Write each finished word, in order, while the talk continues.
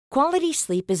Quality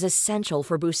sleep is essential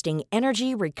for boosting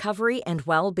energy, recovery, and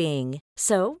well-being.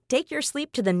 So, take your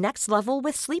sleep to the next level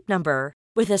with Sleep Number.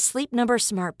 With a Sleep Number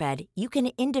smart bed, you can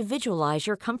individualize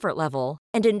your comfort level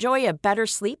and enjoy a better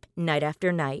sleep night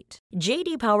after night.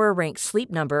 J.D. Power ranks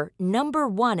Sleep Number number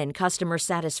 1 in customer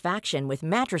satisfaction with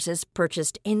mattresses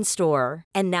purchased in-store.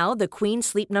 And now the Queen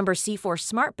Sleep Number C4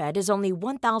 smart bed is only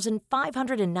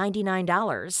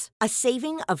 $1,599, a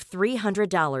saving of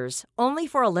 $300, only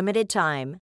for a limited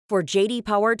time. For JD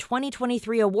Power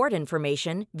 2023 award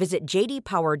information, visit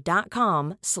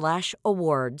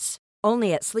jdpower.com/awards.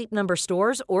 Only at Sleep Number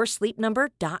stores or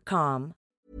sleepnumber.com.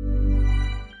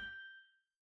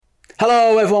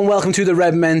 Hello everyone, welcome to the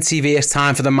Red Men TV. It's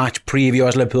time for the match preview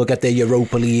as Liverpool get their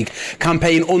Europa League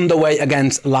campaign underway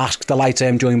against LASK. Delighted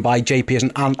I'm joined by Jay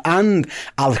Pearson and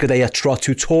Alex Trott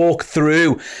to talk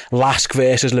through LASK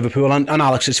versus Liverpool. And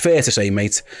Alex, it's fair to say,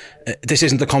 mate, this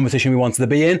isn't the competition we wanted to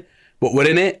be in, but we're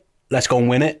in it. Let's go and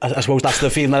win it. I suppose that's the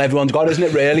feeling that everyone's got, isn't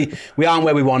it, really? We aren't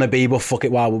where we want to be, but fuck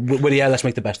it, wow, we're here, let's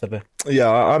make the best of it.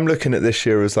 Yeah, I'm looking at this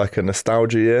year as like a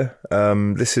nostalgia year.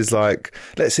 This is like,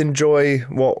 let's enjoy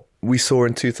what we saw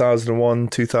in 2001,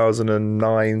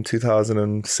 2009,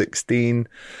 2016.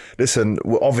 Listen,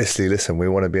 we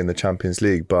want to be in the Champions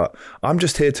League, but I'm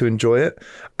just here to enjoy it.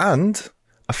 And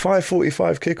a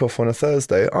 5:45 kickoff on a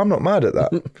Thursday, I'm not mad at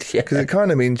that. Because it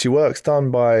kind of means your work's done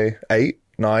by 8,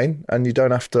 9, and you don't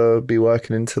have to be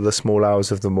working into the small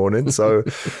hours of the morning. So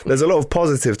there's a lot of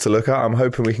positive to look at. I'm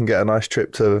hoping we can get a nice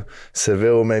trip to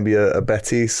Seville, maybe a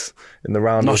Betis in the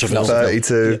round of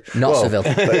 32. Seville.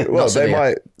 They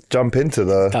might jump into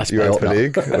the Europa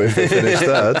League if they finish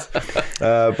third.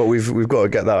 But we've got to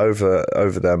get that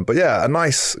over them. But yeah, a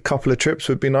nice couple of trips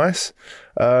would be nice.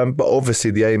 But obviously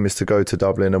the aim is to go to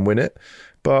Dublin and win it.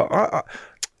 But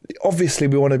obviously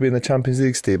we want to be in the Champions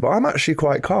League, Steve, but I'm actually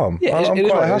quite calm. Yeah, I'm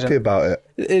quite happy about it.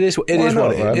 It is what it is.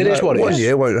 It is what it is. One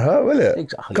year won't hurt, will it?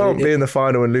 Exactly. Can't be in the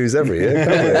final and lose every year, can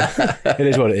we? It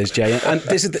is what it is, Jay. And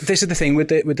this is the thing with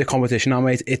the competition now,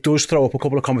 mate. It does throw up a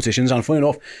couple of competitions, and funny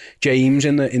enough, James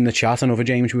in the chat, another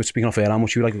James, we were speaking off air, how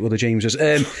much you like other Jameses,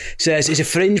 says, is it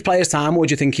fringe players' time, or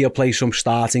do you think he'll play some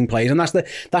starting players? And that's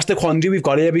the quandary we've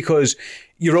got here, because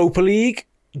Europa League,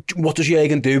 what does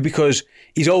Jürgen do? Because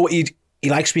he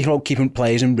likes speaking about keeping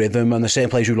players in rhythm, and the same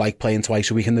players who like playing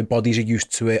twice a week, and the bodies are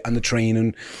used to it, and the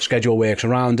training schedule works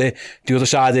around it. The other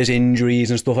side is injuries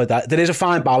and stuff like that. There is a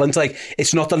fine balance. Like,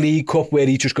 it's not the League Cup where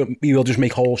he will just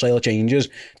make wholesale changes.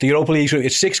 The Europa League,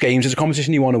 it's 6 games. It's a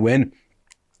competition you want to win.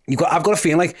 I've got a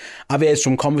feeling like I've heard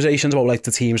some conversations about like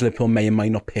the teams Liverpool may and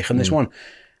might not pick in this one.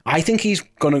 I think he's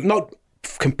gonna not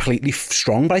completely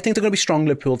strong, but I think they're going to be strong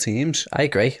Liverpool teams. I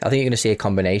agree. I think you're going to see a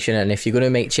combination, and if you're going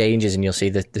to make changes, and you'll see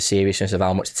the seriousness of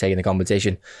how much to take in the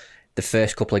competition, the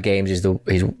first couple of games is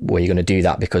where you're going to do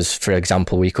that, because, for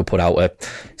example, we could put out a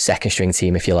second string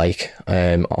team, if you like,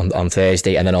 on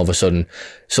Thursday, and then all of a sudden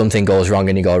something goes wrong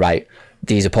and you go, right,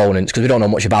 these opponents, because we don't know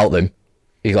much about them,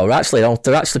 you go, actually,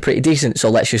 they're actually pretty decent,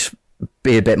 so let's just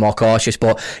be a bit more cautious.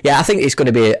 But yeah, I think it's going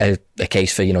to be a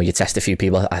case for, you test a few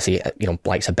people. I see,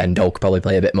 like Ben Doak probably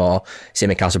play a bit more,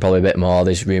 Tsimikas will probably a bit more.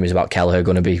 There's rumours about Kelleher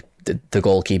going to be the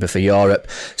goalkeeper for Europe.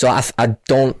 So I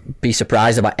don't be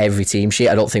surprised about every team sheet.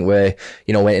 I don't think we're,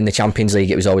 in the Champions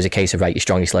League, it was always a case of, right, your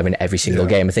strongest 11 every single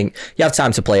game. I think you have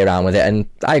time to play around with it, and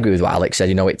I agree with what Alex said.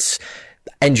 It's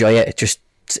enjoy it.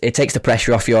 It takes the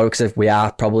pressure off Europe, because we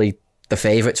are probably the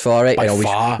favourites for it.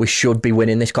 We should be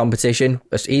winning this competition,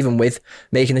 even with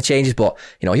making the changes. But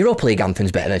Europa League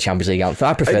anthem's better than the Champions League anthem.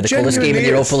 I prefer the colour scheme in the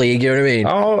Europa League. You know what I mean?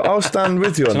 I'll stand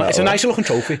with you on that. It's a nicer looking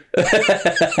trophy.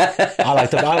 I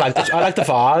like the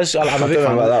vase. I'm a big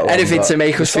fan. Anything to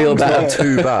make us feel better. Not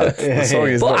too bad. The song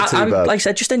is not too bad. Like I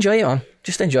said, just enjoy it, man.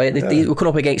 Just enjoy it. We're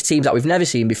coming up against teams that we've never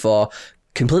seen before.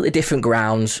 Completely different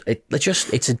grounds.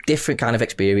 It's a different kind of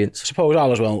experience. I suppose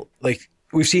as well, like,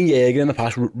 we've seen Jürgen in the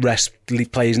past rest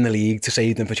players in the league to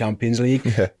save them for Champions League.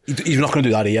 Yeah. He's not going to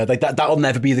do that here. Like that'll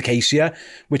never be the case here,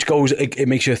 which goes, it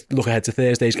makes you look ahead to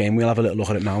Thursday's game. We'll have a little look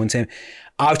at it now.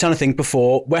 I was trying to think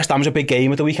before, West Ham's a big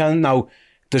game at the weekend. Now,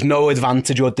 there's no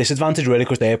advantage or disadvantage really,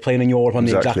 because they're playing in Europe on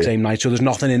the exact same night. So there's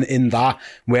nothing in that.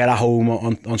 We're at home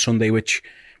on Sunday, which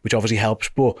obviously helps.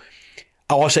 But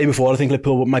I was saying before, I think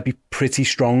Liverpool might be pretty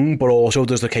strong, but also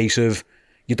there's the case of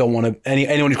you don't want to,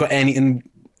 anyone who's got anything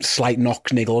slight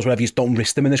knocks, niggles, whatever, you just don't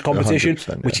risk them in this competition,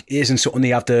 which isn't something they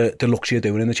have the luxury of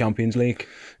doing in the Champions League.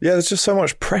 Yeah, there's just so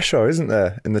much pressure, isn't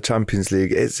there, in the Champions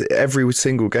League? It's every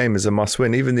single game is a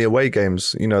must-win. Even the away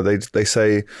games, they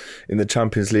say in the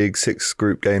Champions League, 6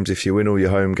 group games, if you win all your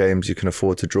home games, you can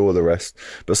afford to draw the rest.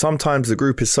 But sometimes the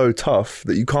group is so tough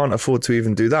that you can't afford to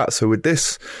even do that. So with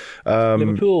this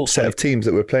set of teams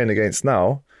that we're playing against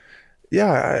now,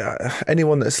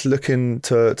 anyone that's looking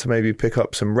to maybe pick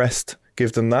up some rest,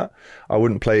 give them that. I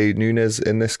wouldn't play Nunes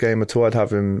in this game at all. I'd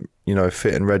have him,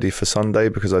 fit and ready for Sunday,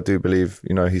 because I do believe,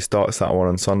 he starts that one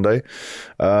on Sunday.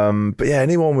 But yeah,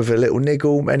 anyone with a little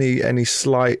niggle, any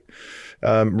slight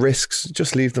risks,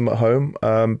 just leave them at home.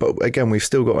 But again, we've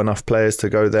still got enough players to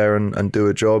go there and do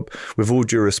a job. With all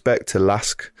due respect to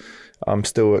LASK, I'm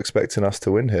still expecting us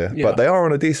to win here. Yeah. But they are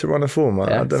on a decent run of form.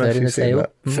 I don't know if you've seen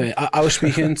that. I was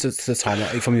speaking to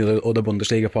Tom from the other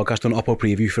Bundesliga podcast, on Upper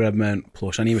Preview for Edmen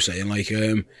Plus, and he was saying like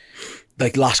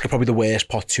LASK are probably the worst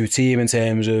pot 2 team in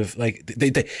terms of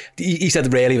he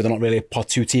said really they're not really a pot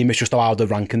 2 team. It's just how the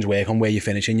rankings work on where you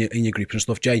finish in your groups and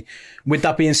stuff. Jay, with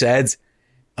that being said,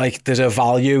 there's a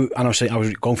value, and I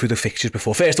was going through the fixtures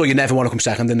before. First of all, you never want to come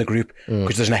second in the group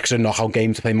because there's an extra knockout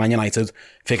game to play. Man United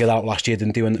figured that out last year,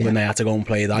 didn't they, when they had to go and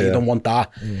play that. Yeah. You don't want that.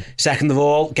 Second of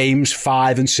all, games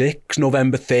 5 and 6,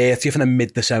 November 30th and then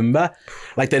mid-December.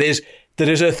 There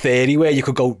is a theory where you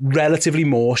could go relatively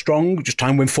more strong, just try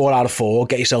and win 4 out of 4,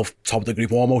 get yourself top of the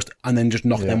group almost, and then just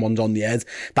knock them ones on the head.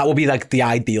 That would be the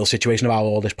ideal situation of how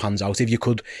all this pans out if you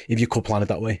could plan it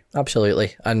that way.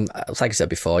 Absolutely. And like I said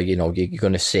before, you're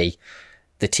going to see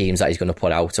the teams that he's going to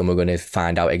put out, and we're going to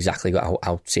find out exactly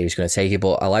how serious he's going to take it.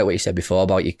 But I like what you said before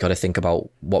about you've got to think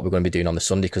about what we're going to be doing on the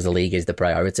Sunday, because the league is the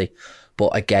priority.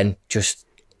 But again, just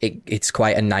it's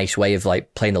quite a nice way of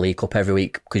playing the League Cup every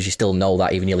week, because you still know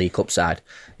that even your League Cup side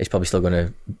is probably still going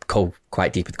to go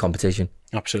quite deep with the competition.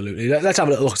 Absolutely. Let's have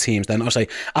a little look at teams then. I'll say,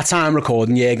 at time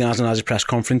recording, Jürgen hasn't had his press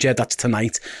conference yet. That's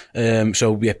tonight.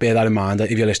 So bear that in mind.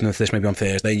 If you're listening to this maybe on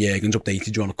Thursday, Jürgen's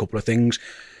updated you on a couple of things.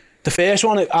 The first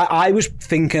one, I was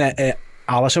thinking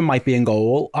Alisson might be in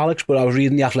goal, Alex, but I was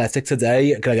reading The Athletic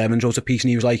today. Greg Evans wrote a piece and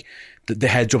he was like, the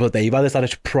heads up that they've had is that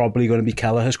it's probably going to be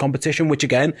Kelleher's competition, which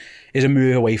again is a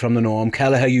move away from the norm.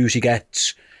 Kelleher usually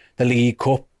gets the League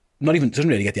Cup, doesn't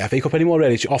really get the FA Cup anymore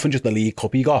really. It's often just the League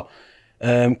Cup he got.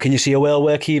 Can you see a world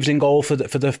where Keeve's in goal for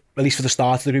at least for the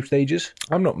start of the group stages?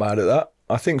 I'm not mad at that.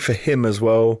 I think for him as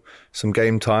well, some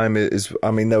game time is,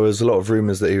 there was a lot of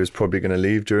rumours that he was probably going to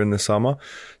leave during the summer.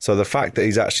 So the fact that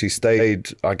he's actually stayed,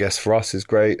 I guess for us is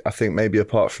great. I think maybe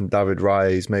apart from David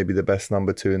Raya, he's maybe the best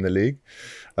number 2 in the league.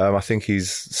 I think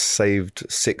he's saved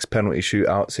 6 penalty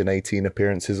shootouts in 18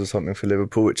 appearances or something for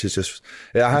Liverpool, which is just,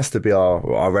 it has to be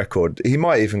our record. He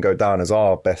might even go down as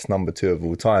our best number 2 of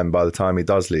all time by the time he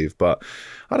does leave. But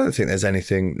I don't think there's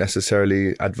anything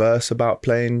necessarily adverse about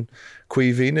playing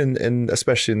Queeveen, in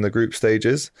especially in the group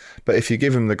stages. But if you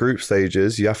give him the group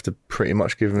stages, you have to pretty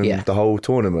much give him the whole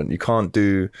tournament. You can't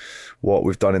do what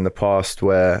we've done in the past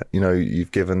where,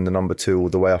 you've given the number 2 all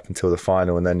the way up until the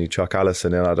final and then you chuck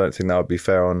Alisson in. I don't think that would be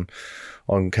fair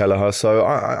on Kelleher. So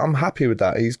I'm happy with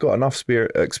that. He's got enough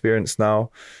experience now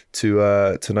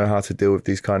to know how to deal with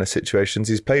these kind of situations.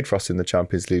 He's played for us in the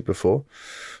Champions League before.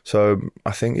 So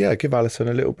I think, give Alisson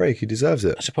a little break. He deserves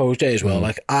it. I suppose, Jay, as well.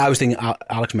 I was thinking,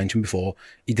 Alex mentioned before,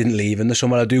 he didn't leave in the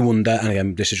summer. I do wonder, and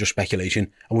again, this is just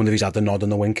speculation, I wonder if he's had the nod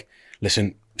and the wink.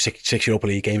 Listen, 6 Europa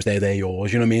League games, they're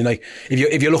yours. You know what I mean?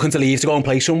 If you're looking to leave to go and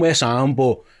play somewhere, Sam,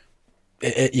 but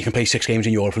you can play 6 games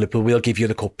in Europe for Liverpool, we'll give you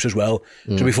the cups as well.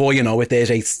 So before you know it,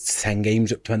 there's 8 to 10 games,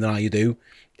 depending on how you do.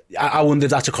 I wonder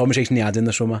if that's a conversation he had in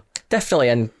the summer. Definitely,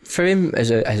 and for him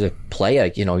as a player,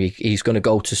 he's going to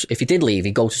go to, if he did leave,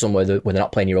 he'd go to somewhere where they're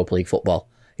not playing Europa League football.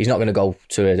 He's not going to go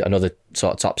to another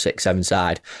sort of top 6, 7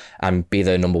 side and be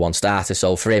the number 1 starter.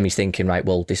 So for him, he's thinking, right,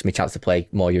 well, this is my chance to play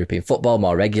more European football,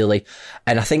 more regularly.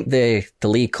 And I think the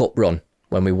League Cup run,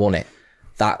 when we won it,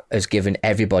 that has given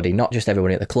everybody, not just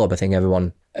everyone at the club, I think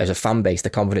everyone as a fan base, the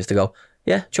confidence to go,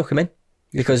 yeah, chuck him in.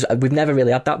 Because we've never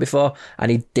really had that before,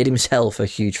 and he did himself a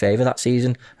huge favour that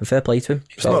season, and fair play to him.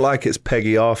 It's not like it's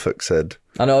Peggy Arthur said.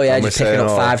 I know, just picking up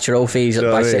 5 trophies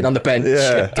by sitting on the bench.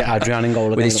 Yeah. Get Adrian in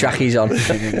goal with his trackies on.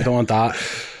 Don't want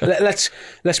that.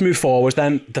 Let's move forward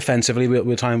then. Defensively,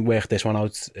 we'll try and work this one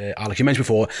out. Alex, you mentioned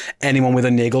before, anyone with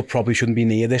a niggle probably shouldn't be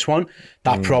near this one.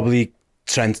 That probably...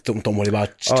 Trent, don't worry about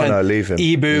it. No, leave him.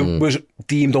 Ibu was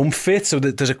deemed unfit, so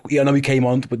I know he came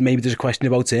on, but maybe there's a question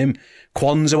about him.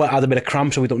 Kwanzaa had a bit of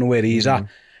cramp, so we don't know where he's at.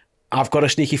 I've got a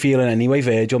sneaky feeling anyway,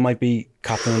 Virgil might be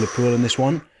captain of Liverpool in this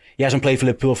one. He hasn't played for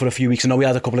Liverpool for a few weeks. I know he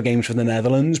had a couple of games for the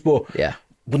Netherlands, but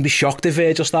wouldn't be shocked if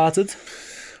Virgil started.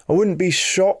 I wouldn't be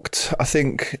shocked. I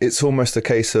think it's almost a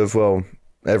case of,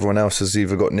 everyone else has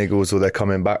either got niggles or they're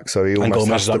coming back, so he almost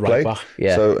has to play. Right,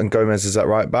 so, and Gomez is at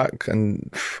right back,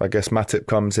 and I guess Matip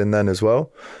comes in then as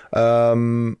well.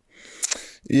 Van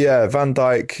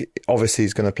Dijk obviously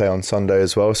is going to play on Sunday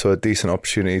as well, so a decent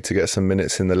opportunity to get some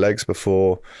minutes in the legs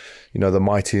before, the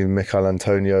mighty Michail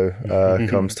Antonio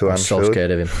comes to Anfield. I'm so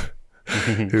scared of him.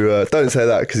 who don't say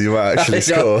that because you might actually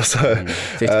score. So,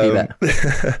 50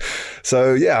 bet.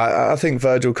 So yeah, I think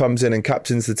Virgil comes in and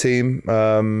captains the team,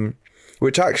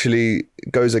 which actually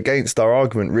goes against our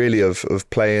argument really of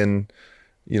playing,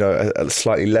 you know, a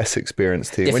slightly less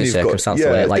experienced team. Different circumstance,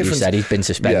 like you said, he's been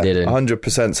suspended. Yeah,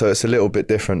 100%. So it's a little bit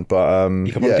different, but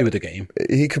he could probably do with the game.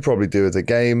 He could probably do with the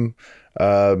game.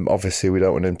 Obviously, we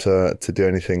don't want him to do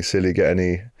anything silly, get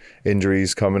any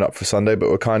injuries coming up for Sunday, but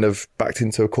we're kind of backed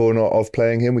into a corner of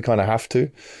playing him. We kind of have to.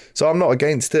 So I'm not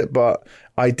against it, but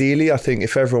ideally, I think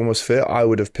if everyone was fit, I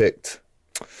would have picked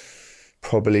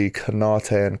probably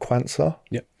Konate and Kwanzaa,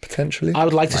 potentially. I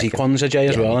would like to see Kwanzaa, Jay,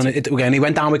 as well. And again, he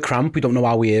went down with cramp. We don't know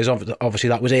how he is. Obviously,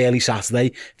 that was early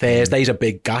Saturday. Thursday's a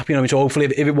big gap. You know, so hopefully,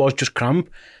 if it was just cramp,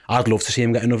 I'd love to see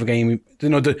him get another game. You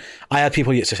know, I had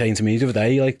people saying to me the other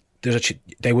day, like,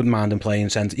 they wouldn't mind him playing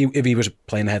centre if he was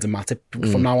playing ahead of Matip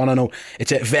from now on. I know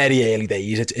it's very early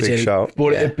days. It's big early, shout.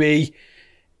 but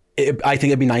I think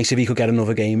it'd be nice if he could get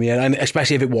another game here, and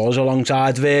especially if it was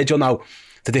alongside Virgil. Now,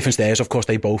 the difference there is, of course,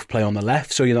 they both play on the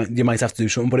left, so you might have to do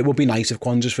something, but it would be nice if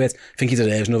Kwanzaa's fit. I think he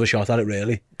deserves another shot at it,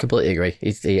 really. Completely agree.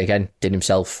 He again, did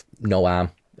himself no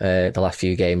harm the last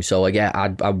few games, so yeah,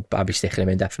 I'd be sticking him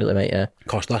in, definitely, mate. Yeah.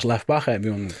 Costas left back,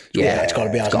 everyone. It's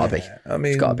got to be. I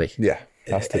mean, it's got to be. Yeah.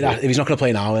 If he's not going to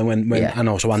play now, and and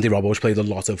also Andy Robbo's played a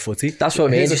lot of footy. That's what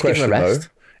I mean. Just give him a rest.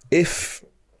 Though, if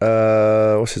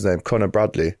what's his name, Connor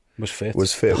Bradley was fit,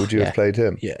 would you have played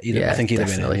him? I think he'd have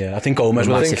been in. Yeah, I think Gomez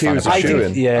would have been.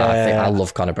 I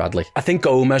love Connor Bradley. I think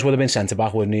Gomez would have been centre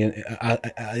back, wouldn't he?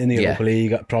 In the Europa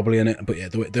League, probably in it. But yeah,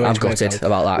 I'm gutted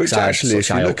about that. Which actually, if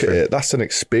you look at it, that's an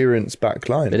experienced back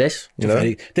line. It is. You know,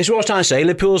 this is what I was trying to say.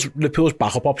 Liverpool's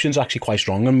backup options are actually quite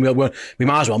strong, and we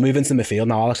might as well move into the midfield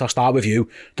now. Alex, I'll start with you.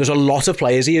 There's a lot of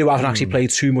players here who haven't actually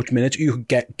played too much minutes. You could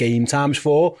get game times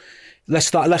for. Let's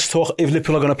talk. If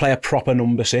Liverpool are going to play a proper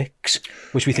number 6,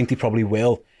 which we think they probably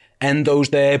will. Endo's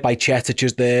there, Bajcetic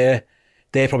is there.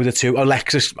 They're probably the two.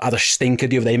 Alexis had a stinker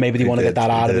the other day. Maybe they want to get that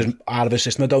out of his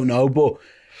system. I don't know. But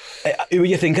who are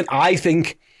you thinking? I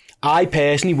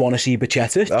personally want to see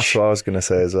Bajcetic. That's what I was going to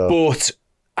say as well. But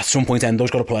at some point,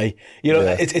 Endo's got to play. You know,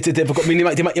 it's a difficult. I mean,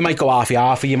 you might go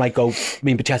half. You might go. I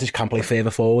mean, Bajcetic can't play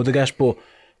further forward, I guess. But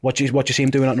what do you see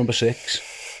him doing at number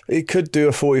 6? He could do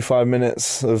a 45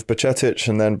 minutes of Bajcetic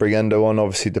and then bring Endo on,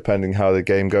 obviously, depending how the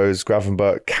game goes.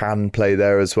 Gravenberch can play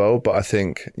there as well, but I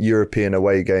think European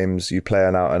away games, you play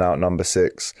an out-and-out number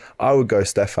 6. I would go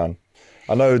Stefan.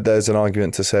 I know there's an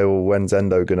argument to say, well, when's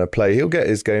Endo going to play? He'll get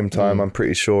his game time, I'm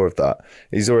pretty sure of that.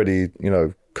 He's already,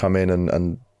 come in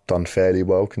and done fairly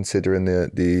well, considering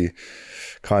the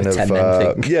kind of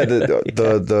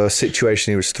the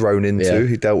situation he was thrown into. Yeah.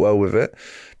 He dealt well with it.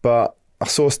 But I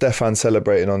saw Stefan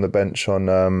celebrating on the bench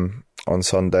on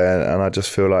Sunday, and I just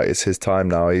feel like it's his time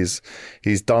now. He's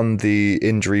done the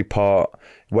injury part,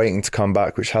 waiting to come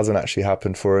back, which hasn't actually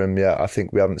happened for him yet. I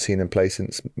think we haven't seen him play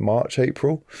since March,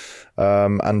 April.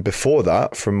 And before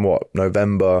that, from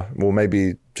November, or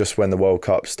maybe just when the World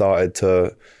Cup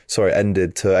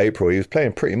ended to April, he was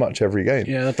playing pretty much every game.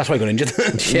 Yeah, that's why he got injured.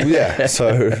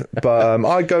 But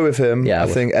I'd go with him. Yeah, I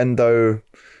think Endo.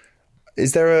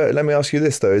 Let me ask you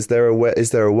this though, is there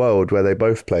a world where they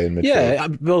both play in midfield? Yeah,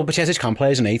 well, Bajcetic can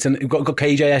play as an 8, and we've got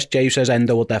KJSJ who says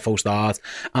Endo will defo start,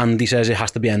 and he says it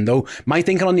has to be Endo. My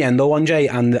thinking on the Endo one, Jay,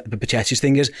 and the Bajcetic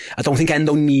thing is, I don't think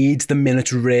Endo needs the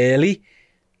minutes really.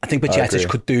 I think Bajcetic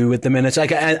could do with the minutes.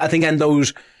 Like, I think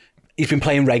he's been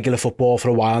playing regular football for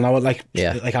a while now. Like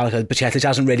Alex said, Bajcetic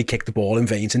hasn't really kicked the ball in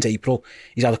vain since April.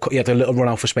 He had a little run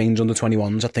out for Spain's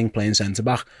under-21s, I think, playing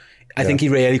centre-back. I think he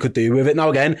really could do with it. Now,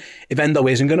 again, if Endo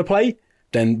isn't going to play,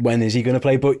 then when is he going to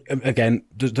play? But again,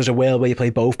 there's a world where you play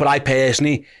both. But I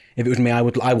personally, if it was me, I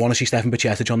want to see Stefan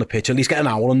Bajcetic on the pitch, at least get an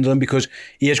hour under him, because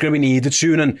he is going to be needed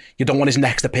soon, and you don't want his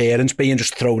next appearance being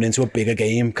just thrown into a bigger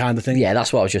game kind of thing. Yeah,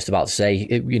 that's what I was just about to say.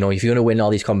 If you're going to win all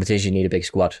these competitions, you need a big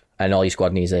squad, and all your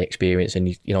squad needs the experience.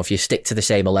 And if you stick to the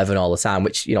same 11 all the time,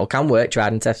 which can work,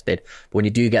 tried and tested, but when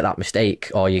you do get that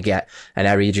mistake or you get an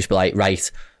error, you just be like,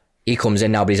 right, he comes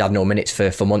in now, but he's had no minutes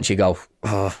for months. You go,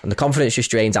 and the confidence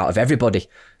just drains out of everybody.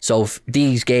 So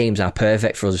these games are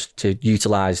perfect for us to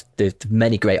utilise the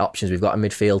many great options we've got in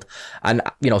midfield. And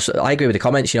so I agree with the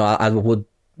comments. I would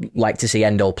like to see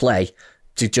Endo play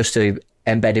to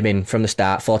embed him in from the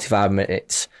start, 45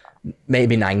 minutes,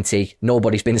 maybe 90.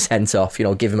 Nobody's been sent off.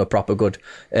 Give him a proper good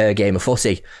game of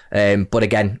footy. But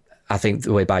again, I think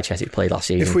the way Bajcetic played last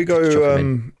season. If we go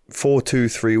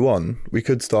 4-2-3-1, we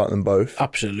could start them both.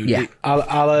 Absolutely. Yeah.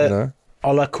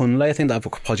 Ola Kunle, I think I've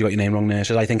probably got your name wrong there,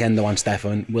 says I think Endo and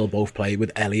Stefan will both play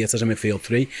with Elliott as a midfield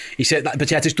 3. He said that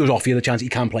Bajcetic does offer you the chance he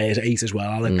can play as 8 as well,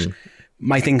 Alex.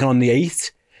 My thinking on the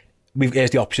 8,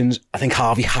 here's the options. I think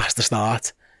Harvey has to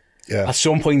start. Yeah. At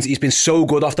some point, he's been so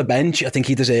good off the bench. I think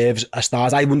he deserves a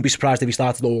start. I wouldn't be surprised if he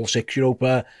started all 6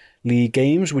 Europa League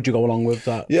games. Would you go along with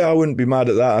that? Yeah, I wouldn't be mad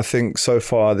at that. I think so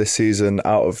far this season,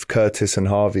 out of Curtis and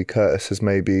Harvey, Curtis has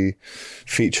maybe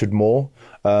featured more.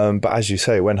 But as you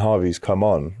say, when Harvey's come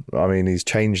on, I mean, he's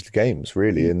changed the games,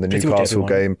 really. In the Newcastle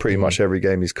game, pretty much every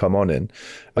game he's come on in.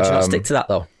 Would you not stick to that,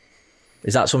 though?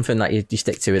 Is that something that you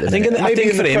stick to at the minute? I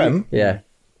think for him, yeah.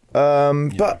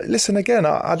 But listen, again,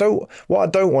 I don't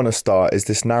want to start is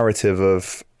this narrative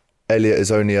of Elliott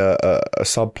is only a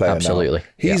sub player. Absolutely. Now.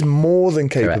 He's more than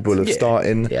capable of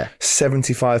starting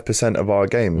 75% of our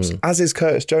games, as is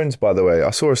Curtis Jones, by the way.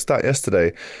 I saw a stat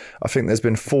yesterday. I think there's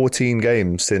been 14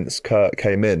 games since Kurt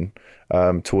came in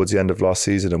towards the end of last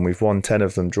season, and we've won 10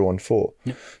 of them, drawn 4.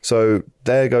 So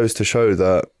there goes to show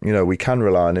that, you know, we can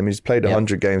rely on him. He's played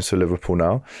 100 games for Liverpool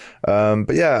now.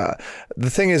 But yeah, the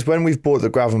thing is, when we've bought the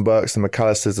Gravenberchs, the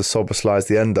McAllisters, the Soboslais,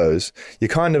 the Endos, you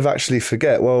kind of actually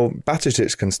forget, well,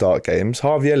 Batičić can start games,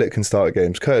 Harvey Elliott can start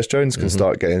games, Curtis Jones can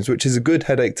start games, which is a good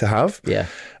headache to have. Yeah.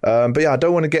 But yeah, I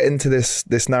don't want to get into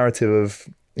this narrative of,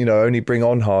 you know, only bring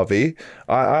on Harvey.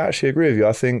 I actually agree with you.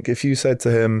 I think if you said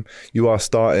to him, you are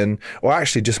starting, or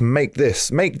actually just make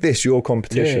this your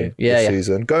competition this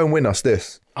season. Go and win us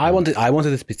this. I wanted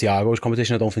this to be Thiago's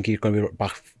competition. I don't think he's going to be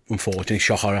back, unfortunately,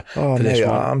 shocker for this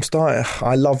one. I'm starting.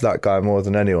 I love that guy more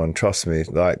than anyone, trust me.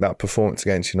 Like that performance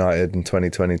against United in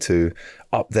 2022,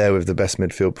 up there with the best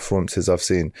midfield performances I've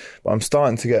seen. But I'm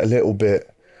starting to get a little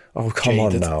bit, oh, come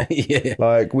jaded. on now. Yeah.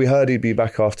 Like, we heard he'd be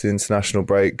back after the international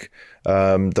break.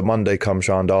 The Monday comes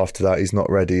round after that. He's not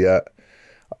ready yet.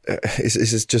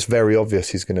 It's just very obvious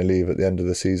he's going to leave at the end of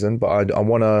the season. But I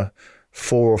want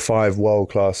 4 or 5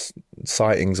 world-class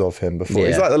sightings of him before.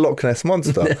 He's like the Loch Ness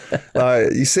Monster.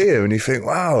 Like, you see him and you think,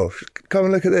 wow, come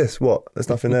and look at this. What? There's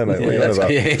nothing there, mate. What are you on about?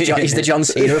 He's the John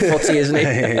Cena of footy, isn't he?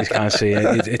 You can't see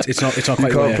it. It's not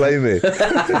quite. You can't play me.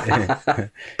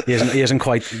 He isn't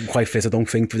quite fit, I don't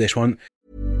think, for this one.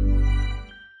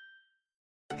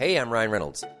 Hey, I'm Ryan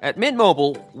Reynolds. At Mint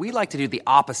Mobile, we like to do the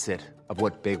opposite of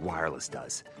what Big Wireless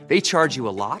does. They charge you a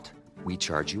lot. We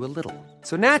charge you a little.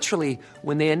 So naturally,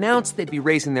 when they announced they'd be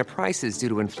raising their prices due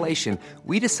to inflation,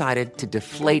 we decided to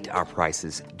deflate our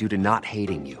prices due to not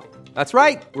hating you. That's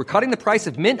right. We're cutting the price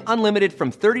of Mint Unlimited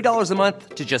from $30 a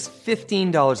month to just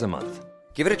 $15 a month.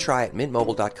 Give it a try at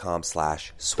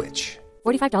mintmobile.com/switch.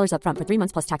 $45 up front for 3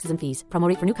 months plus taxes and fees. Promo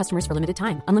rate for new customers for limited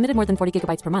time. Unlimited more than 40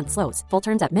 gigabytes per month. Slows full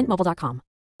terms at mintmobile.com.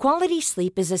 Quality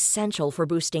sleep is essential for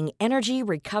boosting energy,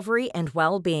 recovery, and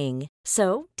well-being.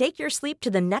 So, take your sleep to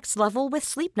the next level with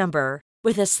Sleep Number.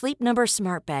 With a Sleep Number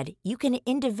smart bed, you can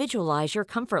individualize your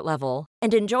comfort level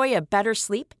and enjoy a better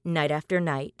sleep night after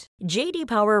night. J.D.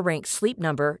 Power ranks Sleep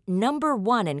Number number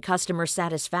 1 in customer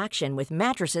satisfaction with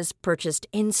mattresses purchased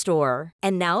in-store.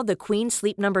 And now the Queen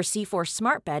Sleep Number C4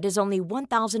 smart bed is only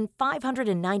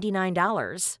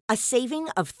 $1,599, a saving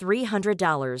of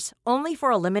 $300, only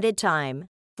for a limited time.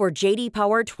 For J.D.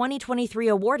 Power 2023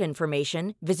 award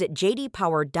information, visit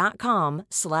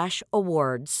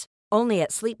jdpower.com/awards. Only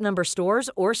at Sleep Number stores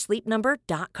or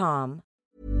sleepnumber.com.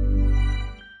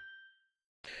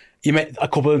 You met a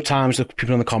couple of times, the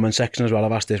people in the comment section as well,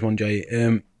 I've asked this one, Jay.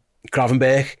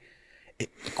 Gravenberch, it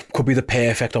could be the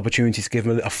perfect opportunity to give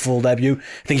him a full debut.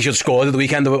 I think he should have scored at the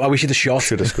weekend. I wish he'd have shot.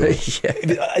 Should have scored.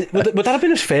 Would that have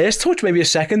been his first touch? Maybe his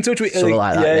second touch? Something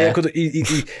like that, yeah.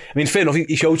 I mean, fair enough,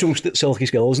 he showed some silky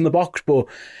skills in the box, but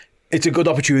it's a good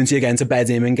opportunity again to bed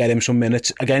him and get him some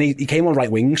minutes. Again, he came on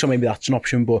right wing, so maybe that's an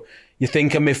option, but you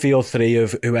think a midfield 3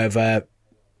 of whoever,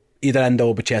 either Endo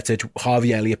or Batičić,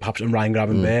 Harvey Elliott perhaps, and Ryan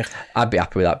Gravenberch. I'd be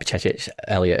happy with that. Batičić,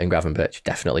 Elliott and Gravenberch,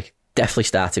 definitely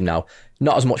start him now.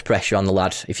 Not as much pressure on the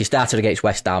lad. If you started against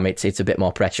West Ham, it's a bit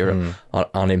more pressure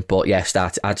on him, but yeah,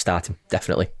 I'd start him,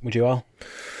 definitely. Would you all?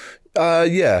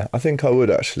 Yeah, I think I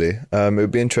would actually. It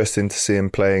would be interesting to see him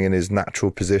playing in his natural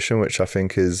position, which I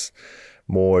think is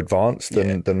more advanced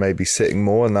than maybe sitting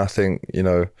more. And I think, you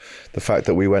know, the fact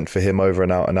that we went for him over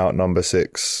an out number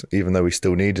 6, even though we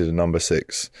still needed a number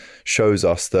 6, shows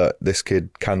us that this kid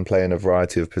can play in a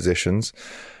variety of positions.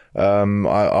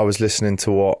 I was listening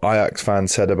to what Ajax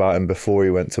fans said about him before he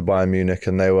went to Bayern Munich,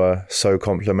 and they were so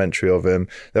complimentary of him.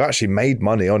 They've actually made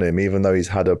money on him, even though he's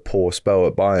had a poor spell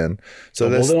at Bayern. So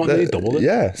doubled it.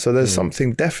 Yeah, so there's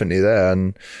something definitely there.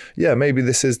 And yeah, maybe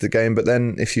this is the game. But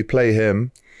then if you play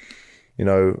him, you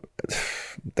know,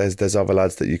 there's other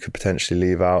lads that you could potentially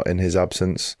leave out in his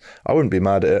absence. I wouldn't be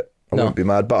mad at it. I wouldn't be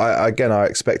mad. But I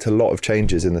expect a lot of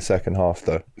changes in the second half,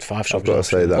 though. 5 I've got to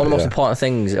say that. One of the most important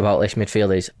things about this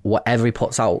midfield is whatever he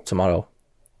puts out tomorrow,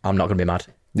 I'm not going to be mad.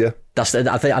 Yeah. I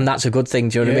think, and that's a good thing.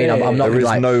 Do you know what I mean? I'm not There is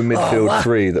like, no midfield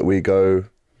three that we go,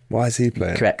 why is he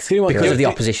playing? correct. Do you know what- Because of the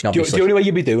opposition, obviously. The only way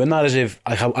you'd be doing that is if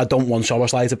I don't want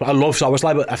Soboslai to play. I love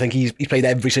Soboslai, but I think he's played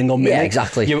every single minute. Yeah,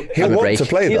 exactly. He'll Have a want break. to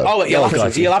play though. He'll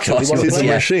absolutely want to He's play.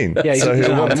 a machine. Yeah, so he's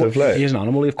he'll an want animal. to play. He's an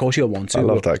animal. Of course he'll want to. I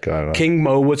love that guy, man. King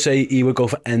Mo would say he would go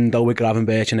for Endo with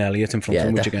Gravenberch and Elliott in front of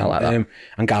him, which again, I like that.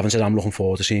 and Gavin says I'm looking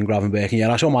forward to seeing Gravenberch. And yeah,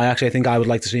 that's what I think I would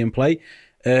like to see him play.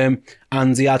 And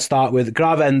I'd start with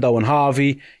Grav, Endo and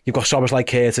Harvey. You've got Sobbers like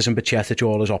Curtis and Bacchetic,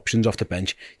 all his options off the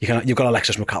bench. You've got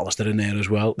Alexis McAllister in there as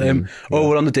well.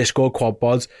 Over on the Discord,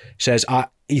 Quadbod says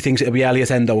he thinks it'll be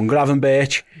Elliott, Endo and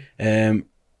Gravenberch.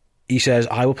 He says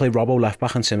I will play Robbo left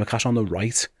back and Simicast on the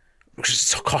right.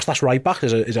 Costas right back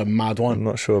is a mad one. I'm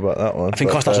not sure about that one. I think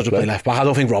Costas would play left back. I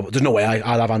don't think Robbo. There's no way I'd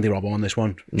have Andy Robbo on this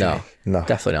one. No,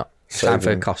 definitely not. Time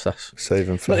for Costas. Save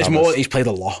him for But it's Hammers. more. He's played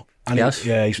a lot. And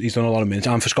he's done a lot of minutes,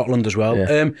 and for Scotland as well.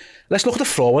 Yeah. Let's look at the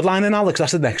forward line then, Alex.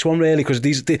 That's the next one, really, because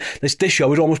this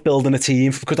show is almost building a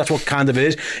team, because that's what kind of it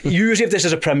is. Usually, if this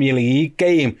is a Premier League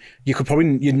game, you could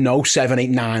probably 7, 8,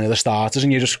 9 of the starters,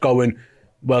 and you're just going,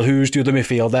 well, who's the other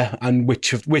midfielder, and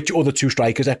which other two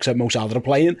strikers except Mo Salah are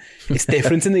playing? It's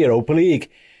different in the Europa League.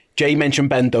 Jay mentioned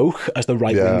Ben Doak as the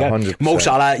right winger. 100%. Mo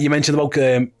Salah, you mentioned about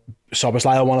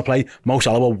Soboslai will want to play. Mo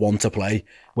Salah will want to play.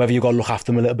 Whether you've got to look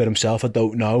after him a little bit himself, I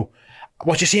don't know.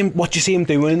 What do you see him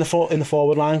doing in the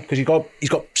forward line? Because he's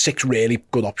got 6 really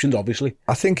good options, obviously.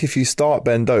 I think if you start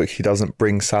Ben Doak, he doesn't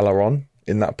bring Salah on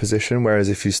in that position. Whereas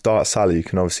if you start Salah, you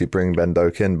can obviously bring Ben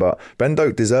Doak in. But Ben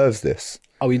Doak deserves this.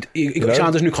 Oh, he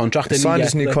signed his new contract. He signed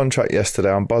his new contract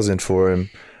yesterday. I'm buzzing for him.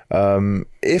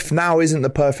 If now isn't the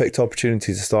perfect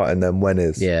opportunity to start him, then when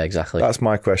is? Yeah, exactly. That's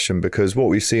my question, because what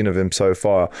we've seen of him so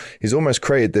far, he's almost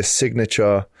created this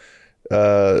signature.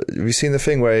 Have you seen the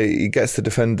thing where he gets the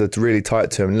defender really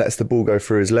tight to him and lets the ball go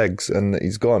through his legs and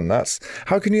he's gone? That's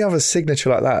how can you have a signature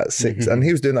like that at 6? And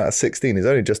he was doing that at 16. He's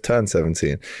only just turned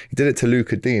 17. He did it to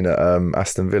Luca Dean at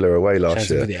Aston Villa away last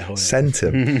year. Sent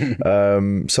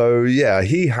him. So yeah,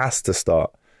 he has to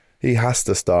start. He has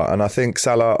to start. And I think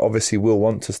Salah obviously will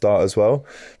want to start as well.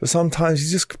 But sometimes you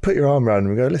just put your arm around him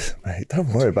and go, listen, mate,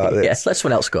 don't worry about this. Yes, let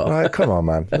someone else go. Right, come on,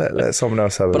 man. Let someone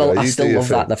else have a go. But I still love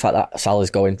the fact that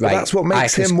Salah's going, right. But that's what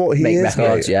makes him what he is,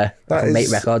 records, mate. yeah. That make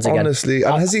is records again. honestly,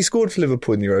 and has he scored for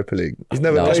Liverpool in the Europa League? He's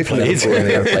never played for Liverpool in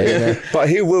the Europa League. Yeah. But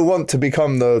he will want to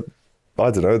become the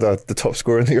top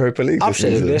scorer in the Europa League.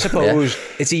 Absolutely. I suppose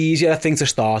it's easier, I think, to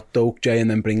start Doak, Jay, and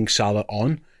then bring Salah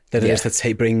on than it is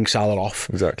to bring Salah off.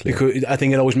 Exactly. Because I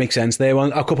think it always makes sense there.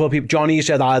 A couple of people, Johnny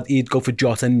said he'd go for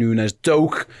Jota, Nunes,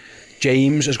 Doak.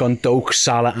 James has gone Doak,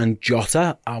 Salah and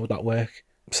Jota. How would that work?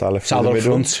 Salah up middle.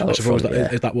 front. I suppose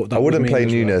is that what that I wouldn't would play mean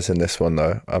as well? Nunes in this one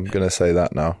though. I'm going to say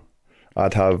that now.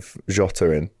 I'd have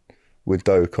Jota in with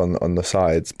Doak on the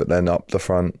sides, but then up the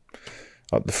front,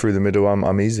 through the middle,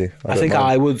 I'm easy. I think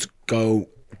I would go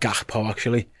Gakpo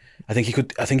actually. I think he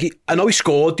could. I know he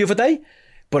scored the other day,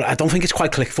 but I don't think it's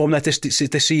quite clicked for him that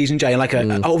this season, Jay. Like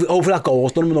over that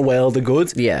goal's done him in the world of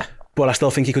good. Yeah. But I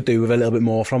still think he could do with a little bit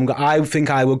more from him. I think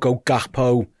I would go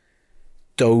Gakpo,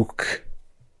 Doak,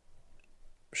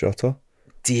 Jota,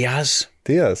 Diaz.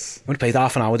 When he played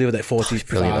half an hour the other day, 45.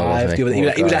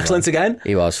 Brilliant, He was excellent again.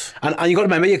 He was. And you got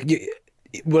to remember,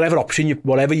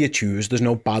 whatever you choose, there's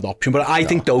no bad option. But I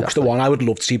think Doak's the one. I would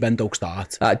love to see Ben Doak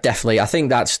start. Definitely. I think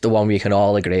that's the one we can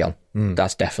all agree on.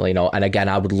 That's definitely not. And again,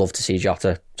 I would love to see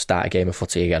Jota start a game of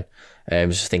footy again. I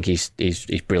just think he's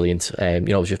brilliant.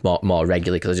 Just more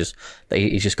regularly, because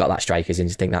he's just got that striker's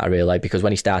instinct that I really like. Because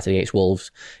when he started against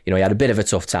Wolves, he had a bit of a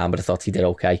tough time, but I thought he did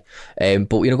okay.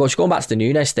 But just going back to the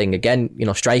Nunes thing again,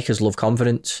 strikers love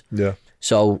confidence. Yeah.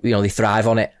 So, they thrive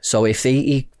on it. So if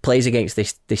he plays against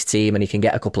this team and he can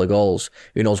get a couple of goals,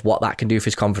 who knows what that can do for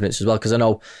his confidence as well. Because I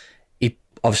know he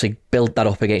obviously built that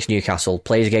up against Newcastle,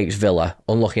 plays against Villa,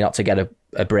 unlucky not to get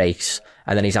a brace,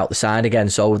 and then he's out the side again.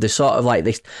 So there's sort of like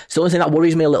this. It's the only thing that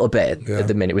worries me a little bit at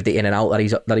the minute with the in and out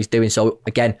that he's doing. So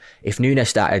again, if Nunes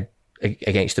started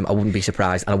against them, I wouldn't be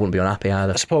surprised and I wouldn't be unhappy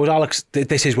either. I suppose, Alex,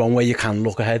 this is one where you can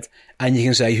look ahead and you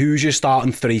can say, who's your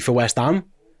starting 3 for West Ham?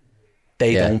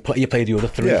 They don't play. You play the other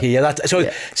 3 here.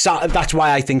 That's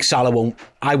why I think Salah won't.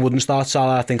 I wouldn't start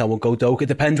Salah. I think I would go Doak. It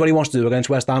depends what he wants to do against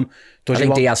West Ham. I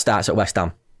think Diaz starts at West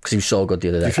Ham because he was so good the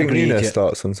other day. Do you think Nunes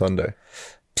starts on Sunday?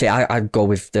 See, I'd go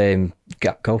with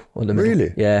Gakpo.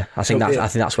 Really? Yeah, I think that's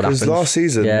what happens. Because last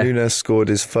season, Nunes scored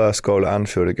his first goal at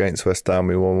Anfield against West Ham.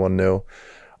 We won 1-0.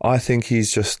 I think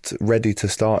he's just ready to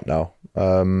start now.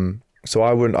 So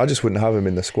I just wouldn't have him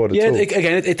in the squad at all.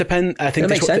 Again, it depends. I think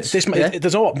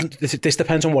this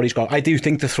depends on what he's got. I do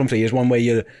think the front three is one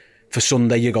where for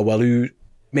Sunday you go, well,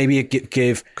 maybe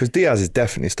give... Because Diaz is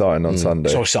definitely starting on Sunday.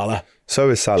 So Salah. So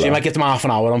is Salah. So you might get them half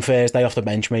an hour on Thursday off the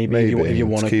bench, maybe if you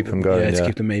want to keep them going. To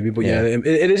keep them maybe. But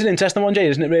it is an interesting one, Jay,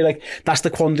 isn't it? Really, like that's the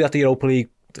quandary that the Europa League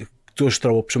does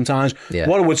throw up sometimes. Yeah.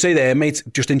 What I would say there, mate,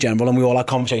 just in general, and we all had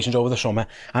conversations over the summer,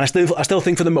 and I still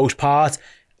think for the most part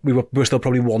we're still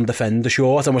probably one defender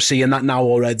short, and we're seeing that now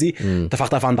already. The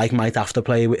fact that Van Dijk might have to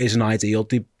play isn't ideal.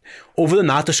 Other than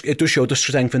that, it does show the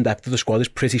strength and depth of the squad is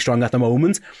pretty strong at the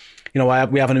moment. You know,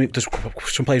 there's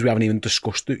some players we haven't even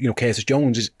discussed. You know, Curtis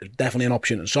Jones is definitely an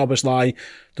option, and Szoboszlai.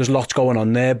 There's lots going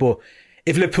on there. But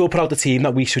if Liverpool put out the team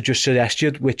that we should just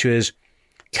suggested, which was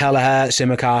Kelleher,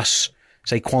 Tsimikas,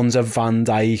 say Kwanzaa, Van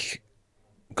Dijk,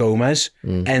 Gomez,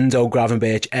 Endo,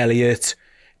 Gravenberch, Elliott,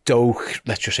 Doak,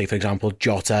 let's just say for example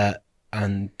Jota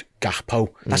and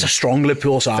Gakpo. That's a strong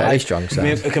Liverpool side. Very strong side.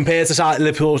 I mean, compared to side,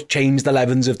 Liverpool's changed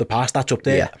 11s of the past, that's up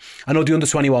there. Yeah. I know the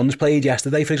under-21s played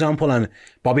yesterday, for example, and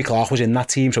Bobby Clark was in that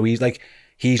team, so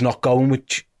he's not going,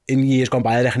 which in years gone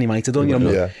by I reckon he might have done. You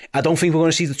know, I don't think we're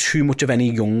going to see too much of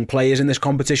any young players in this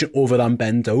competition other than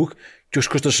Ben Doak, just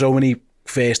because there's so many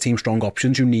first team strong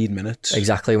options who need minutes.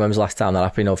 Exactly. When was the last time that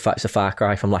happened? You know, it's a far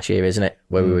cry from last year, isn't it?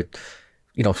 Where we were,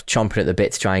 you know, chomping at the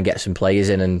bit to try and get some players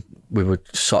in, and we were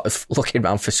sort of looking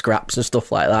around for scraps and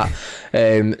stuff like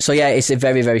that. So yeah, it's a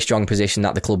very, very strong position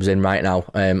that the club's in right now,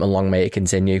 and long may it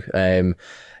continue.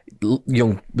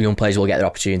 Young players will get their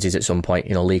opportunities at some point,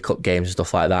 you know, League Cup games and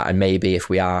stuff like that, and maybe if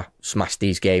we are smash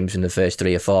these games in the first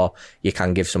 3 or 4, you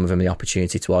can give some of them the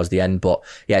opportunity towards the end. But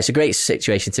yeah, it's a great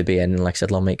situation to be in, and like I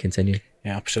said, long may it continue.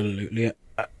 Yeah, absolutely.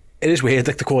 It is weird,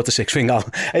 like the $6 thing.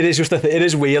 It is just it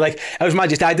is weird. Like I was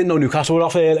mad. I didn't know Newcastle were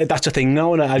off. That's a thing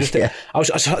now, and I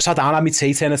sat down, had me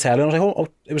tea, turned the telly, and I was like, oh,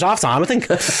 it was half time. I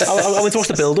think I went to watch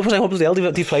the build up. I was like, what was the hell?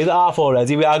 They played at half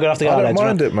already. We are going to have to get our heads around. I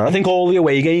don't mind it, man. I think all the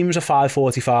away games are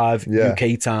 5:45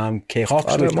 UK time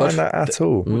kick-offs. I don't mind that at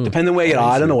all. Depending where you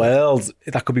are in the world,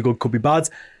 that could be good, could be bad.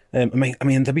 I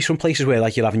mean, there'd be some places where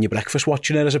like you're having your breakfast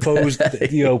watching it, I suppose. The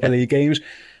Europa League games.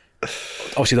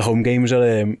 Obviously, the home games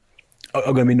are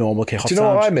going to be normal kickoff. Do you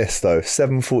know what I miss though?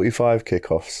 7:45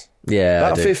 kickoffs. Yeah,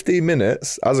 that 15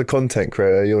 minutes. As a content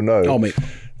creator, you'll know. Oh mate,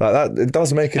 like that it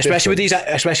does make a especially difference.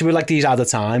 Especially with like these other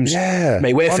times. Yeah,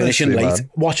 mate, we're finishing late. Man.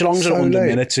 Watch-alongs are 100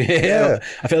 minutes. Yeah.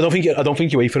 I don't think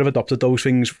UEFA have adopted those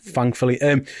things, thankfully.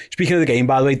 Speaking of the game,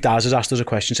 by the way, Daz has asked us a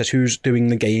question. Says who's doing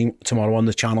the game tomorrow on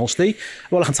the channel, Steve?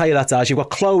 Well, I can tell you that, Daz. You've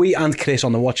got Chloe and Chris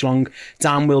on the watch-along.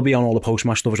 Dan will be on all the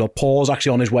post-match stuff as well. Paul's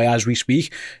actually on his way as we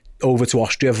speak over to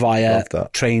Austria via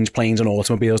trains, planes and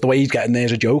automobiles. The way he's getting there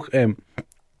is a joke.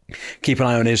 Keep an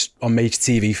eye on Major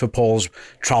TV for Paul's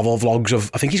travel vlogs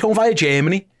of, I think he's going via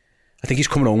Germany. I think he's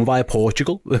coming home via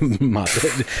Portugal.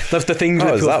 the things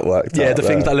has that worked yeah, out the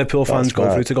there? things that Liverpool fans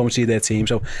go through to go and see their team.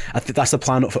 So I think that's the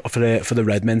plan for the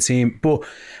Red Men team. But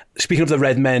speaking of the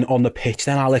Red Men on the pitch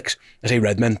then, Alex, I say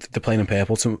Red Men, they're playing in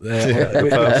purple.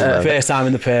 First time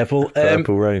in the purple.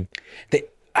 Purple rain.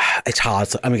 It's hard.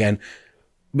 Again,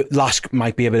 LASK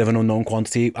might be a bit of an unknown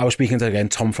quantity. I was speaking to, again,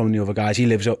 Tom from the other guys. He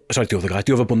lives, the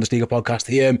other Bundesliga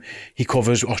podcast. He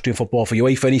covers Austrian football for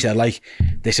UEFA, and he said, like,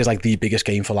 this is like the biggest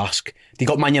game for LASK. They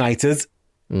got Man United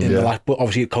in the last, but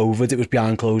obviously COVID, it was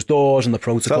behind closed doors and the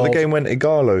protocol. So the game when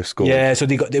Igalo scored? Yeah, so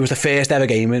it was the first ever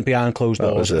game behind closed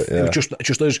doors. That was it, yeah.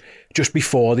 It was just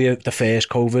before the first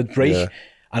COVID break. Yeah.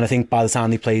 And I think by the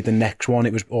time they played the next one,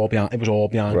 it was all behind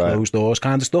closed doors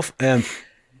kind of stuff.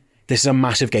 This is a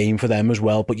massive game for them as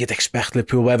well, but you'd expect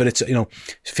Liverpool, whether it's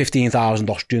 15,000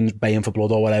 Austrians baying for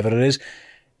blood or whatever it is,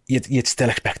 you'd still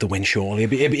expect to win. Surely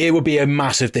it would be a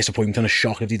massive disappointment and a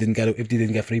shock if they didn't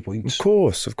get 3 points.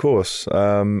 Of course.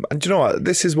 And do you know what?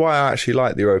 This is why I actually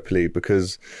like the Europa League,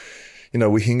 because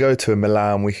we can go to a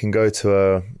Milan, we can go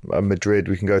to a Madrid,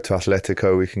 we can go to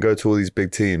Atletico, we can go to all these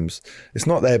big teams. It's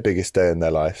not their biggest day in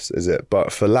their lives, is it?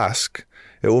 But for LASK,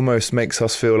 it almost makes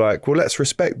us feel like, well, let's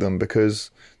respect them,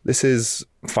 because this is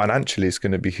financially, it's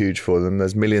going to be huge for them.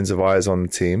 There's millions of eyes on the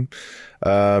team.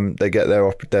 They get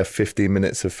their 15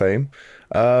 minutes of fame.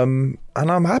 And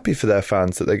I'm happy for their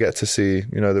fans that they get to see,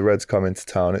 the Reds come into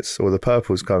town. Or the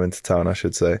Purples come into town, I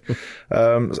should say.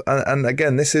 And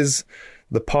again, this is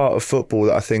the part of football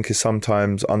that I think is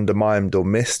sometimes undermined or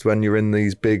missed when you're in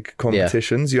these big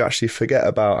competitions. Yeah. You actually forget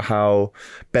about how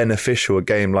beneficial a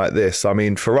game like this. I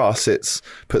mean, for us, it's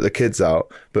put the kids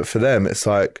out. But for them, it's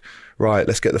like, right,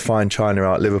 let's get the fine china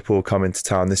out. Liverpool come into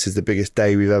town. This is the biggest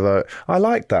day we've ever... I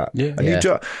like that. Yeah. And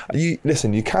you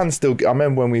listen, you can still... I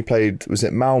remember when we played, was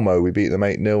it Malmo? We beat them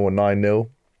 8-0 or 9-0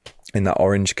 in that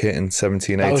orange kit in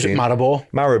 17-18. That was Maribor.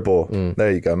 Maribor.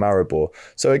 There you go, Maribor.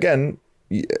 So again,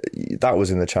 that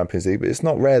was in the Champions League, but it's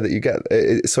not rare that you get.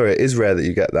 It is rare that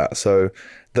you get that. So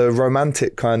the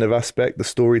romantic kind of aspect, the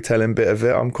storytelling bit of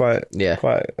it, I'm quite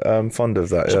fond of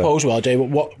that. I suppose, well, Jay,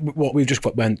 what we've just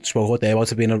spoke about there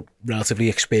about it being a relatively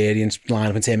experienced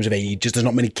lineup in terms of ages. There's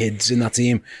not many kids in that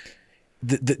team.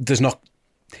 There's not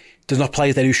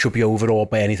players there who should be overawed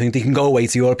by anything. They can go away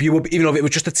to Europe. Even if it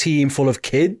was just a team full of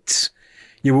kids,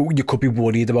 you could be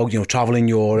worried about travelling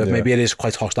Europe. Yeah. Maybe it is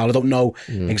quite hostile. I don't know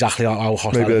exactly how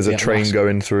hostile. Maybe there's a train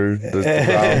going through the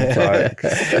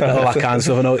ground, all that kind of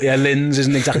stuff. I know. Yeah, Linz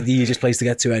isn't exactly the easiest place to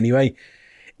get to anyway.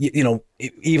 You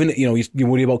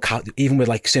worry about even with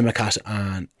like Simicast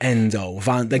and Endo,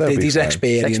 Van. Like these are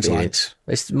experienced lads.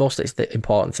 It's the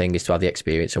important thing is to have the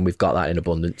experience, and we've got that in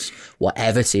abundance.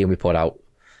 Whatever team we put out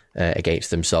against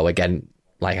them. So again,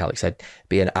 like Alex said,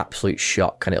 be an absolute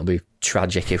shock, and it'll be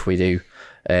tragic if we do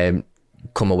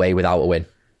come away without a win.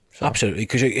 So. Absolutely,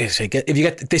 because if you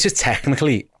get this is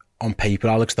technically on paper,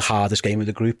 Alex, the hardest game of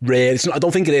the group. Rare. I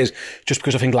don't think it is, just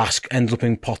because I think LASK ended up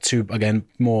in pot 2 again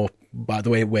more by the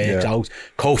way it works out.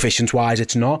 Coefficients wise,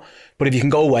 it's not. But if you can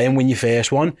go away and win your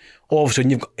first one, all of a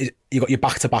sudden you've got your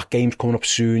back-to-back games coming up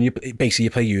soon. You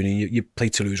play Union, you play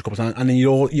Toulouse a couple of times, and then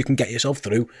you can get yourself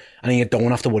through, and then you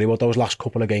don't have to worry about those last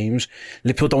couple of games.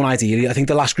 Liverpool don't ideally. I think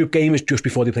the last group game is just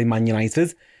before they play Man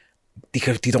United.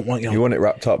 Because they don't want you want it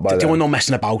wrapped up by they don't want no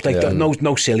messing about,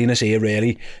 no silliness here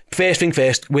really. First thing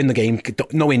first, win the game,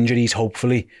 no injuries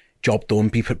hopefully, job done,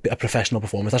 be a professional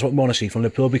performance. That's what we want to see from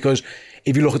Liverpool, because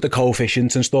if you look at the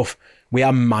coefficients and stuff, we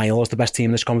are miles the best team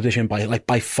in this competition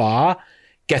by far.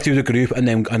 Get through the group and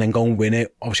then go and win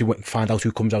it. Obviously find out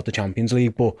who comes out the Champions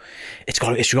League, but it's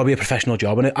got to be a professional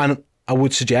job, and I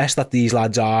would suggest that these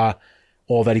lads are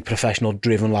all very professional,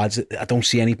 driven lads. I don't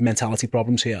see any mentality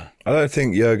problems here. I don't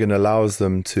think Jurgen allows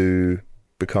them to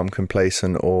become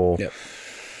complacent or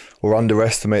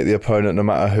underestimate the opponent, no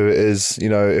matter who it is.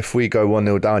 If we go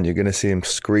 1-0 down, you're going to see him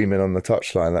screaming on the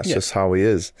touchline. That's just how he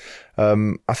is.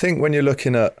 I think when you're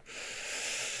looking at,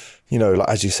 like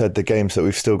as you said, the games that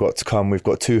we've still got to come, we've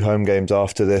got 2 home games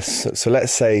after this. So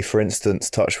let's say, for instance,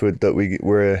 touch wood, that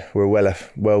we're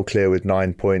well clear with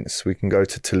 9 points. We can go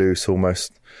to Toulouse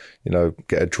almost,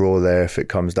 get a draw there if it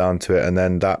comes down to it. And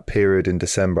then that period in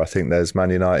December, I think there's Man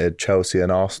United, Chelsea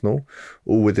and Arsenal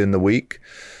all within the week.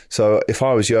 So if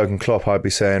I was Jurgen Klopp, I'd be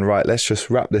saying, right, let's just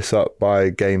wrap this up by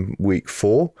game week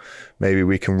 4. Maybe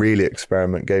we can really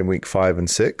experiment game week 5 and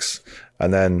 6.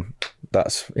 And then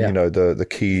that's, the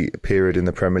key period in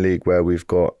the Premier League where we've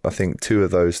got, I think, 2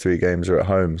 of those 3 games are at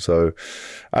home. So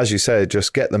as you say,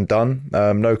 just get them done.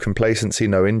 No complacency,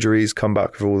 no injuries, come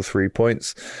back with all the 3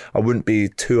 points. I wouldn't be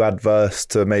too adverse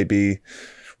to maybe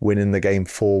winning the game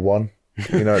 4-1.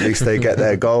 At least they get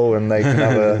their goal and they can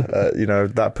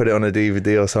have that, put it on a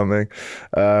DVD or something.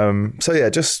 So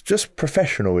yeah, just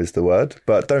professional is the word,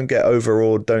 but don't get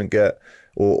overawed, don't get,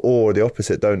 or the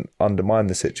opposite, don't undermine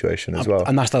the situation as well.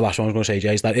 And that's the last one I was going to say,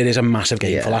 Jay, is that it is a massive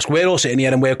game for LASK. We're all sitting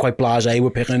here and we're quite blasé.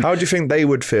 We're picking. How do you think they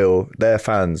would feel, their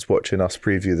fans, watching us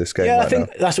preview this game? Yeah, I think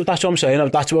that's what I'm saying.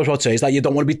 That's what I was about to say, is that you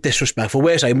don't want to be disrespectful.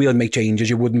 We're saying we'll make changes.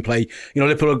 You wouldn't play,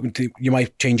 Liverpool, you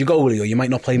might change your goalie, or you might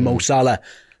not play Mo Salah.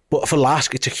 But for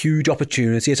LASK, it's a huge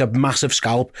opportunity. It's a massive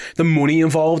scalp. The money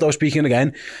involved, I was speaking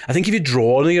again. I think if you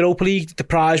draw in the Europa League, the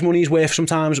prize money is worth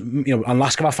sometimes, and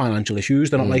LASK have financial issues.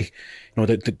 They're not like,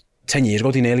 the 10 years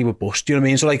ago, they nearly were bust. Do you know what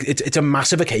I mean? So it's a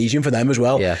massive occasion for them as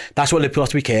well. Yeah. That's what Liverpool have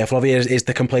to be careful of here, is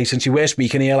the complacency. We're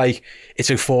speaking here like it's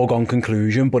a foregone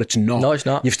conclusion, but it's not. No, it's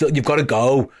not. You've got to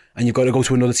go, and you've got to go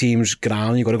to another team's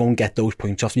ground. You've got to go and get those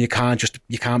points off. And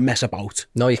you can't mess about.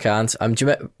 No, you can't.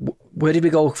 Where did we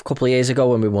go a couple of years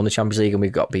ago when we won the Champions League and we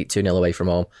got beat 2-0 away from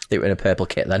home? They were in a purple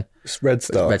kit then. It's Red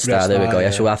Star. Red Star, there we go. Yeah.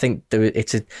 So I think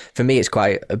for me, it's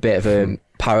quite a bit of a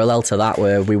parallel to that,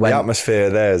 where we went. The atmosphere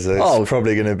there is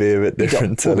probably going to be a bit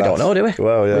different. We don't know, do we?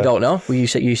 Well, yeah. We don't know. You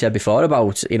said before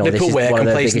about this is one of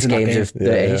the biggest games of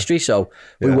the history. So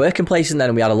we were complacent then,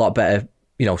 and we had a lot better.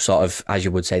 Sort of, as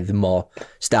you would say, the more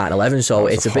starting 11. So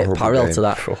it's a bit parallel to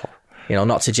that.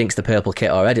 Not to jinx the purple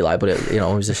kit already, but it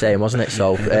was the same, wasn't it?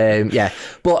 So, yeah.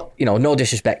 But, no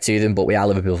disrespect to them, but we are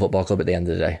Liverpool Football Club at the end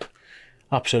of the day.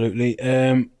 Absolutely.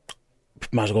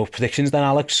 Might as well go predictions then,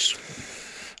 Alex.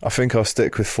 I think I'll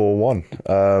stick with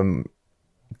 4-1.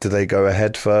 Do they go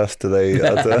ahead first? Do they?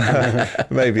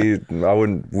 Maybe I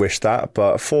wouldn't wish that,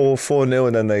 but 4-0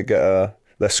 and then they get a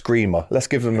screamer. Let's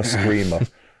give them a screamer.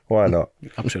 Why not?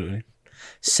 Absolutely.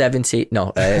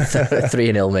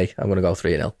 3-0 me. I'm going to go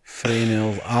 3-0.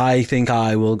 3-0. I think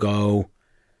I will go.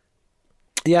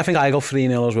 Yeah, I think I go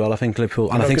 3-0 as well. I think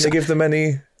Liverpool. And I think they give them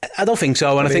any. I don't think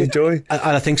so. And I think joy. And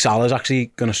I think Salah's actually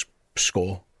going to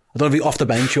score. I don't know if he's off the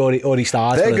bench or he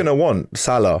starts. They're going to want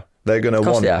Salah. They're going to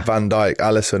want they are. Van Dijk,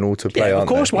 Alisson all to play, Yeah, aren't of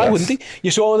course. they? Why wouldn't he?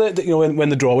 You saw that, when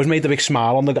the draw was made, the big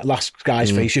smile on the last guy's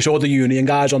face. You saw the Union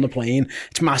guys on the plane.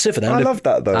 It's massive for them. I love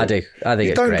that though. I do. I think you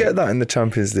it's don't great. get that in the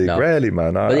Champions League, rarely,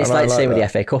 man. But it's like the same with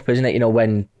that. the FA Cup, isn't it?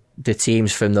 When the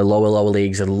teams from the lower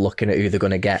leagues are looking at who they're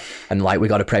going to get, and like we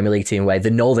got a Premier League team where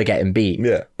they know they're getting beat,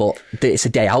 but it's a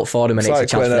day out for them, and it's a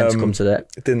chance for them to come to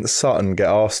that. Didn't Sutton get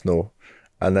Arsenal?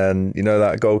 And then,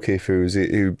 that goalkeeper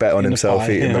who bet on himself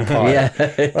eating the pie. Yeah.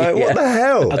 What the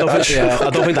hell? I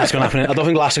don't think that's going to happen. I don't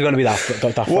think LASK are going to be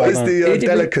that What is the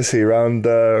delicacy around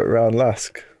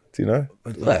LASK? Do you know?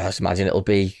 Well, I just imagine it'll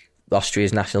be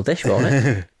Austria's national dish, won't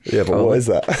it? Yeah, but what is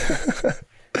that?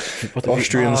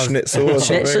 Austrian schnitzel or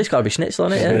something? Schnitzel, it's got to be schnitzel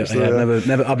on it,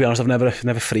 never. I'll be honest, I've never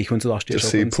frequented Austria. Just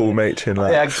see Paul Machin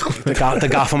like. Yeah, the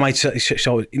gaffer might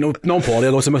show. No Paul,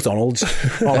 he'll go to McDonald's.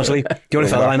 Honestly, the only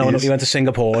fella I know, he went to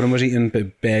Singapore and was eating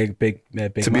big.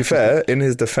 To be fair, in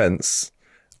his defence,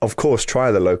 of course,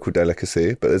 try the local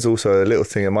delicacy, but there's also a little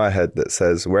thing in my head that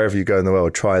says wherever you go in the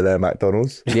world, try their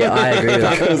McDonald's. Yeah, I agree with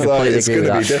that. Because it's going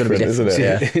to be different, isn't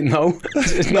it? Yeah. No,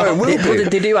 it will be.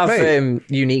 They do have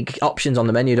unique options on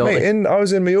the menu, don't they? I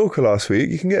was in Mallorca last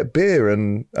week. You can get beer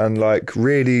and like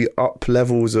really up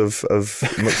levels of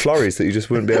McFlurries that you just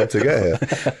wouldn't be able to get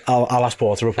here. I'll ask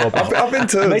Paul to report back. I've been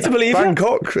to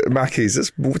Bangkok, Mackey's.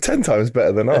 It's 10 times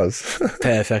better than us.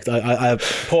 Perfect.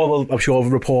 Paul will, I'm sure,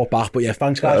 report back. But yeah,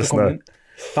 thanks guys for coming in.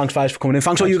 Thanks guys for coming in.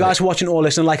 Thanks all you guys for watching or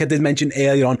listening. Like I did mention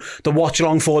earlier on, the watch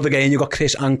along for the game, you've got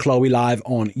Chris and Chloe live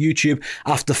on YouTube.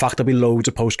 After the fact, there'll be loads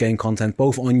of post game content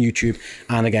both on YouTube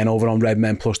and again over on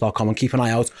redmenplus.com, and keep an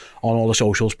eye out on all the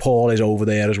socials. Paul is over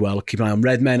there as well. Keep an eye on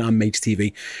Redmen and Mates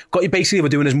TV. Basically, we're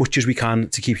doing as much as we can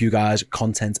to keep you guys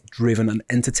content driven and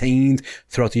entertained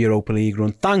throughout the Europa League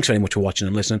run. Thanks very much for watching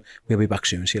and listening. We'll be back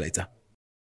soon. See you later.